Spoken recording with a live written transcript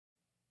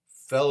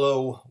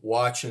Fellow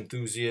watch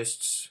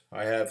enthusiasts,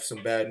 I have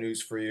some bad news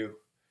for you.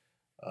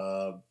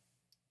 Uh,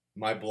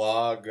 my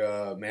blog,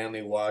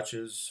 Manly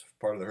Watches,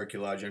 part of the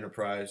Herculage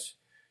Enterprise,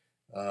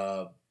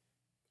 uh,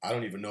 I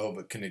don't even know if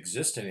it can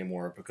exist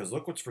anymore because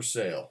look what's for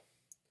sale.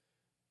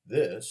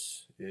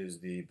 This is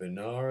the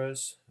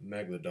Benares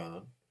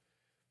Megalodon.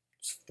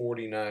 It's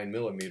 49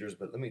 millimeters,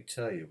 but let me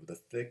tell you, with the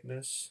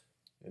thickness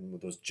and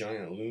with those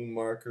giant lume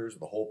markers,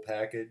 the whole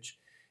package,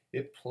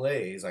 it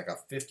plays like a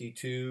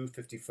 52,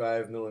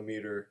 55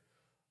 millimeter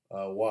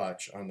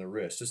watch on the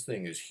wrist. This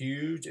thing is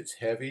huge, it's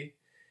heavy,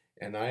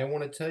 and I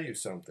want to tell you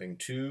something.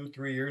 2,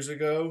 3 years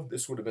ago,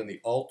 this would have been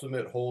the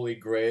ultimate holy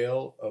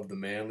grail of the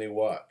Manly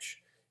watch,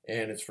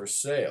 and it's for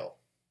sale.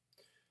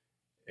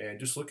 And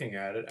just looking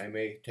at it, I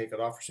may take it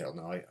off for sale.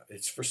 No,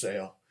 it's for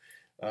sale.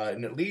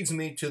 And it leads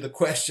me to the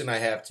question I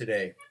have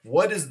today.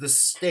 What is the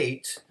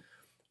state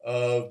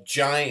of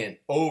giant,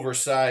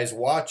 oversized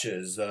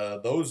watches?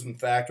 Those, in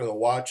fact, are the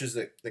watches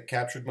that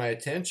captured my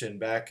attention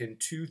back in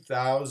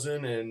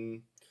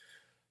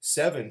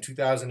 2007,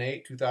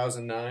 2008,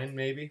 2009,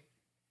 maybe.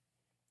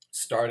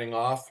 Starting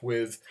off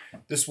with,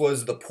 this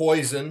was the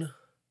Poison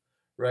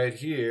right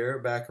here,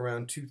 back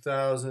around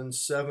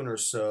 2007 or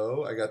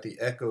so. I got the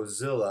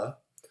Echozilla,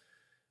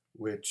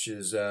 which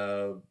is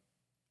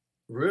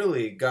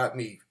really got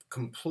me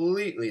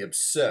completely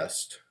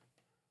obsessed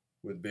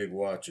with big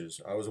watches.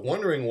 I was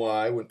wondering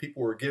why, when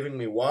people were giving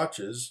me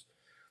watches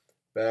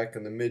back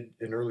in the mid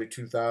and early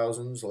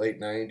 2000s, late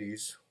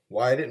 90s,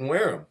 why I didn't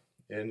wear them.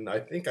 And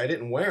I think I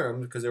didn't wear them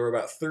because they were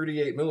about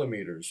 38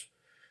 millimeters,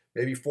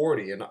 maybe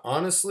 40. And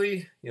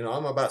honestly,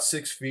 I'm about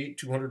 6 feet,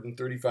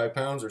 235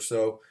 pounds or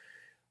so.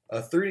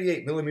 A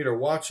 38 millimeter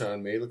watch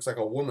on me looks like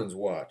a woman's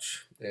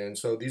watch. And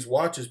so these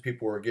watches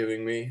people were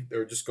giving me, they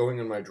were just going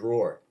in my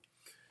drawer.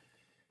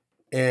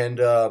 And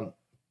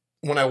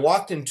when I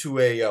walked into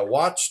a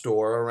watch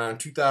store around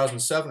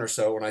 2007 or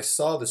so, when I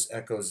saw this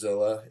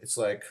Echozilla, it's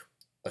like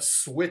a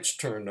switch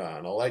turned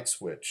on, a light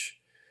switch.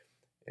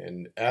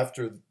 And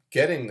after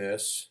getting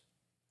this,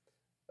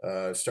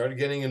 started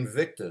getting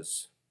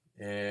Invictas.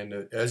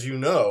 And as you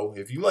know,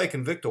 if you like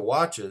Invicta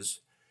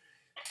watches,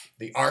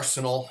 the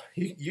arsenal,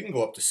 you can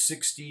go up to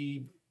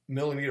 60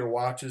 millimeter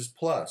watches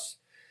plus.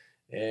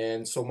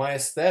 And so my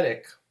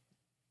aesthetic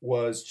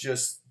was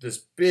just this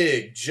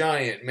big,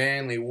 giant,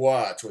 manly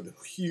watch with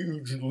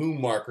huge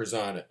lume markers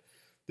on it.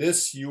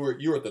 This, you were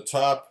at the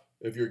top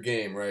of your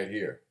game right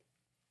here.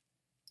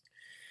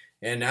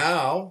 And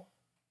now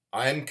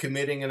I'm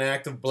committing an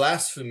act of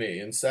blasphemy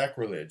and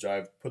sacrilege.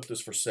 I've put this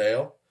for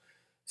sale.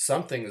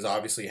 Something has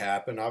obviously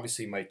happened.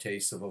 Obviously my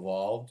tastes have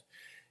evolved.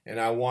 And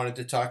I wanted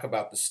to talk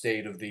about the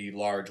state of the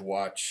large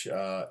watch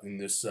in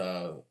this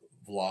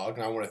vlog.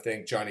 And I want to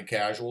thank Johnny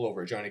Casual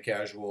over at Johnny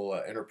Casual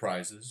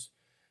Enterprises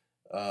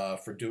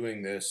for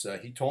doing this.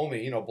 He told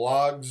me,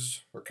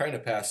 blogs are kind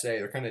of passe.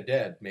 They're kind of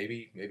dead.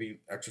 Maybe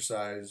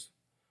exercise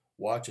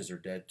watches are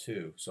dead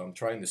too. So I'm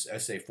trying this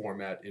essay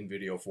format in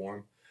video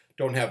form.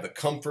 Don't have the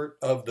comfort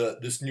of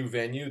this new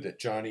venue that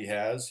Johnny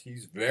has.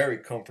 He's very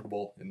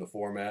comfortable in the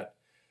format,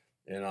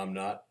 and I'm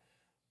not.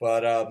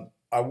 But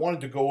I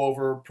wanted to go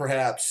over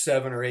perhaps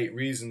 7 or 8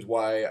 reasons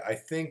why I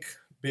think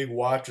big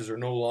watches are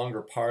no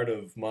longer part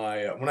of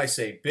my, when I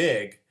say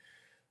big,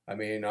 I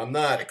mean, I'm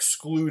not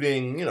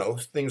excluding,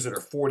 things that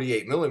are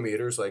 48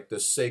 millimeters like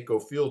this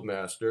Seiko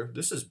Fieldmaster.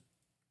 This is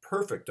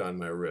perfect on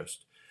my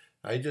wrist.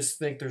 I just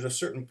think there's a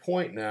certain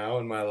point now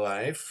in my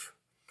life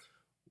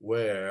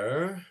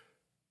where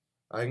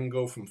I can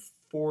go from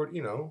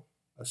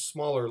a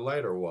smaller,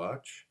 lighter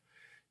watch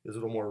is a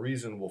little more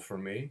reasonable for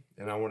me,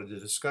 and I wanted to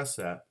discuss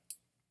that.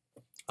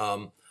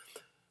 I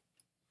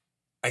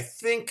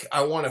think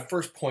I want to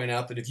first point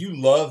out that if you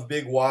love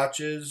big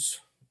watches,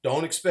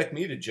 don't expect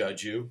me to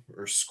judge you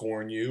or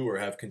scorn you or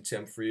have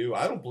contempt for you.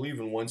 I don't believe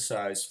in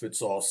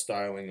one-size-fits-all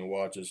styling of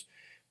watches.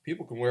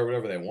 People can wear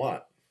whatever they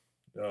want.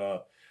 I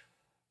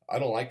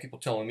don't like people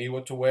telling me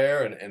what to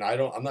wear, and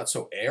I'm not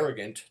so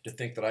arrogant to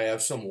think that I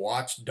have some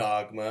watch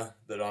dogma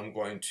that I'm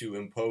going to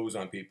impose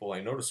on people. I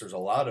notice there's a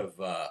lot of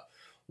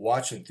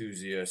watch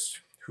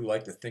enthusiasts who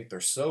like to think they're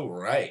so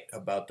right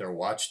about their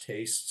watch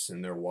tastes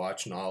and their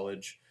watch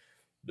knowledge.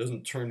 It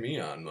doesn't turn me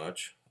on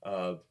much.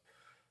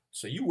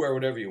 So you wear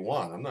whatever you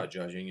want. I'm not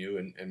judging you.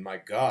 And my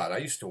God, I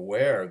used to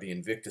wear the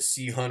Invicta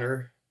Sea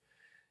Hunter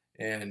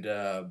and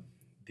the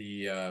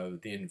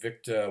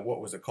Invicta,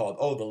 what was it called?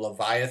 Oh, the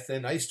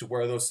Leviathan. I used to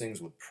wear those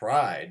things with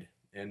pride.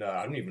 And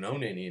I don't even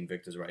own any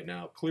Invictas right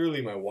now.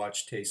 Clearly my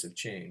watch tastes have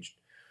changed.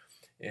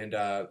 And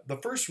the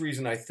first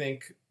reason I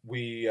think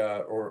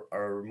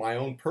or my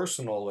own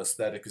personal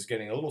aesthetic is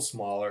getting a little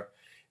smaller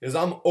is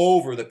I'm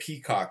over the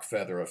peacock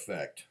feather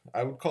effect.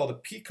 I would call the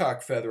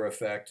peacock feather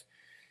effect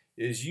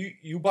is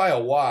you buy a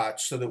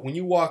watch so that when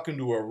you walk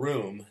into a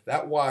room,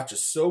 that watch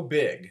is so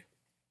big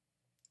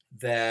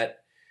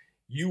that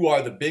you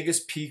are the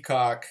biggest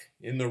peacock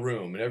in the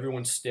room and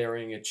everyone's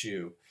staring at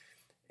you.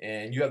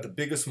 And you have the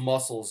biggest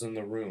muscles in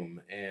the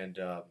room. And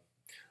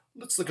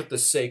let's look at the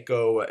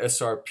Seiko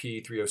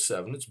SRP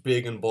 307. It's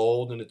big and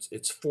bold, and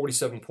it's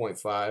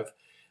 47.5.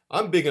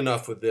 I'm big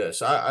enough with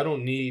this. I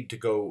don't need to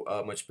go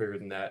much bigger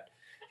than that.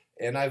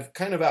 And I've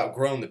kind of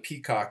outgrown the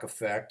peacock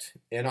effect.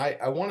 And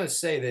I want to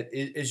say that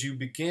as you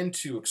begin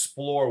to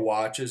explore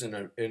watches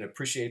and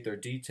appreciate their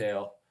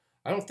detail,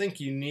 I don't think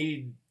you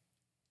need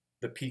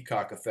the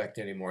peacock effect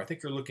anymore. I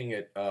think you're looking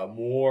at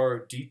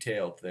more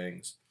detailed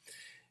things.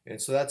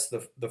 And so that's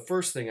the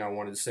first thing I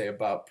wanted to say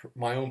about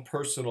my own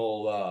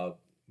personal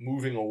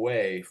moving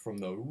away from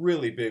the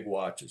really big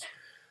watches.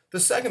 The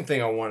second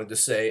thing I wanted to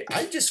say,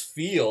 I just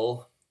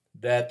feel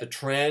that the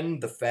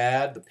trend, the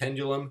fad, the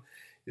pendulum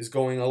is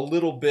going a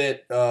little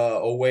bit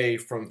away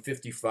from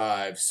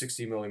 55,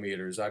 60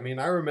 millimeters. I mean,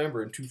 I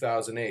remember in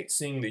 2008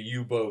 seeing the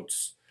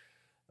U-boats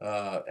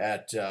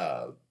at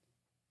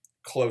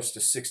close to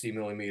 60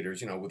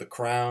 millimeters. You know, with a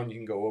crown, you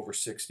can go over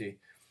 60.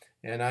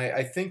 And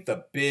I think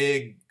the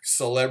big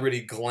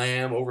celebrity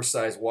glam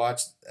oversized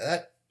watch,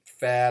 that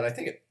fad, I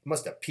think it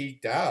must have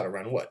peaked out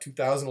around what,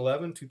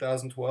 2011,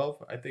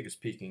 2012? I think it's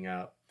peaking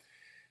out.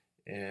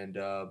 And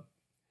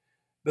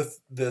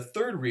the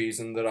third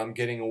reason that I'm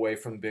getting away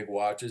from big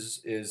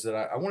watches is that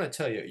I want to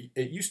tell you,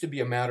 it used to be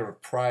a matter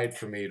of pride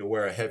for me to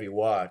wear a heavy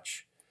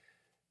watch.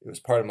 It was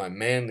part of my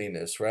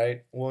manliness,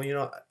 right? Well, you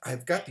know,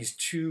 I've got these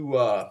two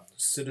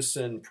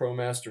Citizen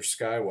ProMaster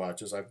Sky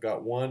watches. I've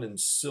got one in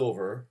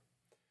silver,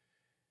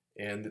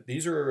 and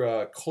these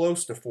are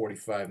close to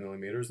 45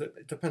 millimeters.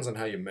 It depends on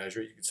how you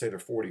measure it. You could say they're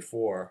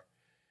 44.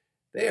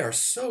 They are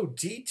so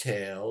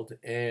detailed,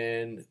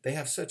 and they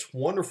have such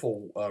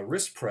wonderful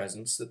wrist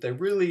presence that they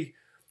really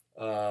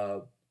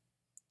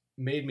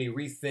made me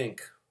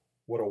rethink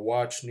what a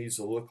watch needs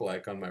to look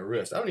like on my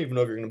wrist. I don't even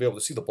know if you're going to be able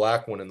to see the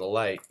black one in the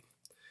light.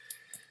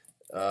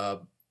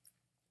 But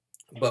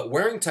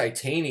wearing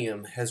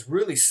titanium has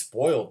really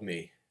spoiled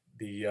me.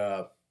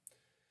 The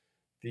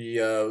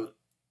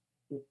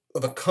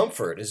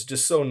comfort is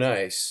just so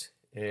nice,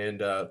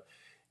 and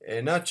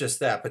not just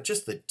that, but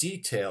just the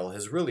detail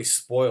has really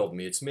spoiled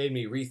me. It's made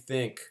me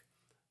rethink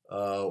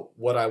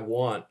what I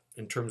want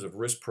in terms of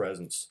wrist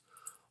presence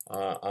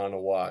on a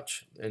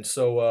watch. And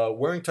so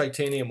wearing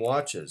titanium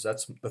watches,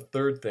 that's the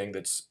third thing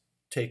that's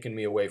taken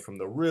me away from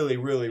the really,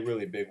 really,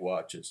 really big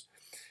watches.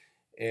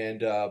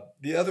 And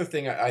the other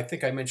thing, I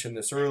think I mentioned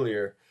this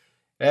earlier,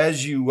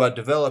 as you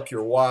develop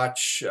your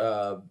watch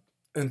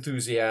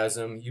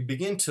enthusiasm, you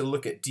begin to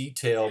look at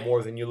detail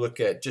more than you look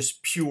at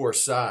just pure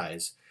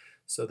size.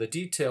 So the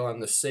detail on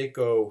the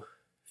Seiko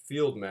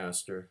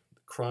Fieldmaster, the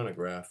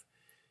chronograph,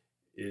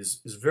 is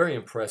very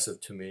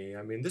impressive to me.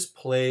 I mean, this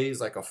plays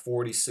like a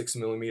 46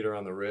 millimeter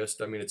on the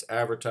wrist. I mean, it's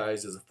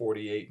advertised as a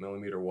 48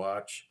 millimeter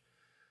watch.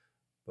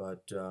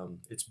 But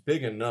it's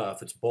big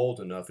enough, it's bold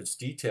enough, it's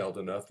detailed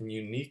enough, and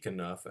unique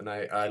enough. And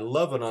I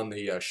love it on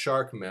the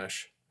shark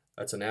mesh.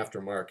 That's an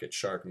aftermarket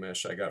shark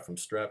mesh I got from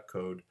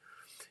Strapcode.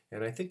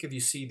 And I think if you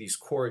see these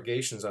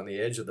corrugations on the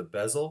edge of the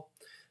bezel,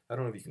 I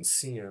don't know if you can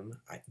see them,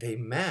 they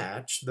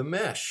match the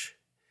mesh.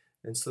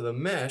 And so the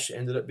mesh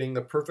ended up being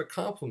the perfect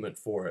complement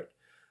for it.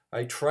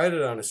 I tried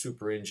it on a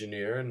Super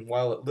Engineer, and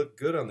while it looked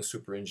good on the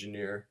Super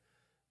Engineer,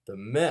 the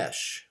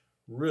mesh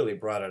really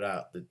brought it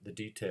out, the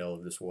detail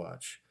of this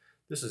watch.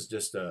 This is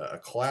just a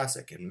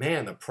classic, and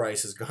man, the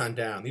price has gone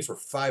down. These were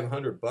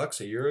 $500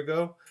 a year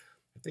ago.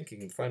 I think you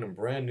can find them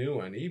brand new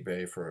on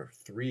eBay for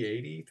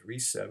 $380,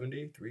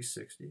 $370,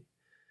 $360.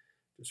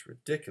 Just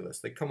ridiculous.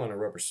 They come on a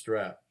rubber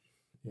strap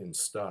in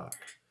stock.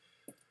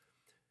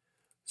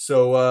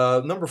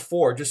 So number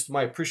 4, just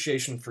my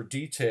appreciation for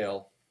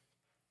detail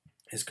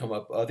has come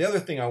up. The other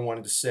thing I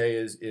wanted to say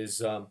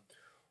is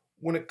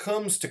when it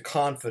comes to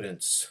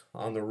confidence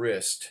on the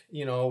wrist,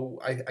 you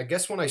know, I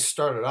guess when I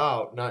started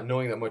out not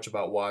knowing that much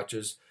about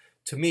watches,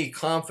 to me,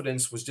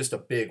 confidence was just a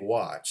big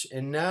watch.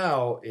 And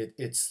now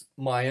it's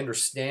my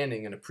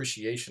understanding and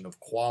appreciation of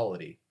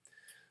quality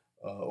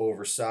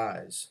over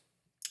size.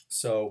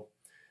 So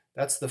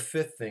that's the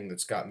 5th thing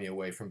that's got me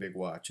away from big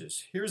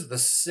watches. Here's the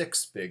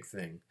 6th big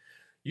thing.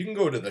 You can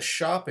go to the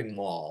shopping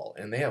mall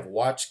and they have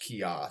watch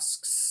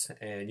kiosks,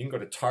 and you can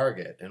go to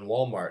Target and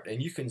Walmart and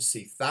you can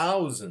see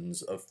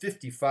thousands of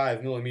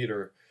 55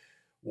 millimeter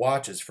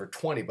watches for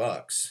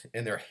 $20,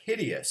 and they're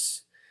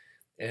hideous.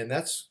 And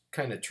that's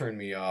kind of turned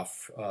me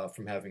off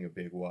from having a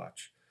big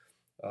watch.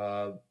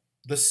 The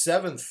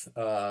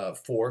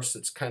 7th force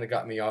that's kind of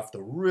got me off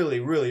the really,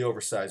 really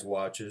oversized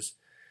watches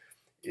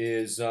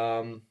is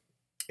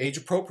age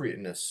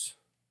appropriateness.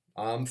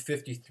 I'm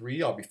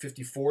 53, I'll be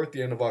 54 at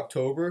the end of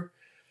October.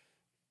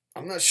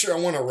 I'm not sure I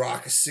want to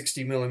rock a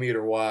 60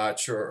 millimeter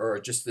watch or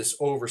just this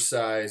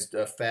oversized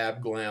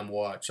fab glam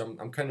watch.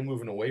 I'm kind of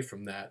moving away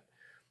from that.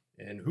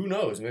 And who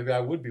knows, maybe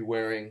I would be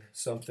wearing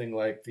something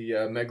like the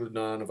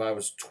Megalodon if I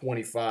was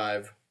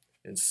 25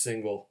 and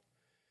single.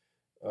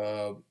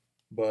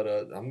 But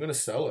I'm going to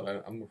sell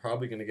it. I'm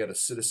probably going to get a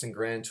Citizen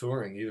Grand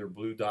Touring, either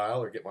Blue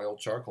Dial or get my old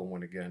charcoal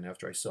one again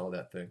after I sell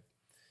that thing.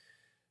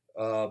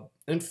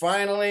 And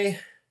finally,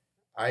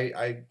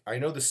 I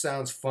know this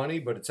sounds funny,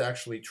 but it's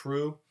actually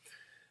true.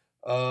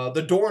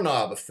 The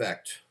doorknob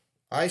effect.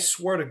 I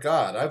swear to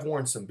God, I've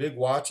worn some big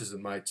watches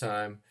in my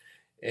time,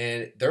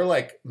 and they're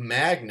like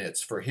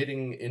magnets for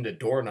hitting into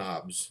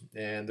doorknobs,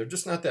 and they're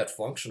just not that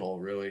functional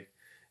really.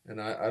 And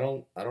I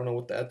don't know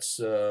what that's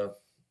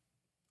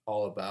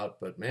all about,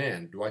 but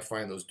man, do I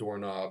find those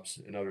doorknobs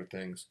and other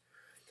things.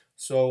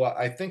 So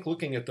I think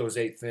looking at those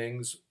 8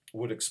 things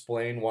would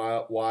explain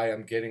why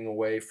I'm getting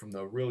away from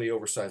the really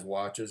oversized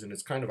watches. And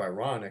it's kind of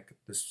ironic.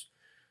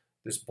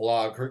 This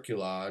blog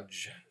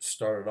Herculage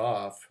started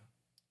off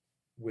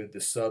with the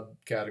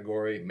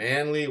subcategory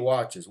manly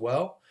watches.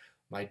 Well,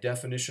 my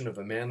definition of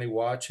a manly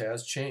watch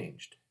has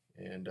changed,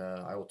 and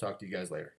I will talk to you guys later.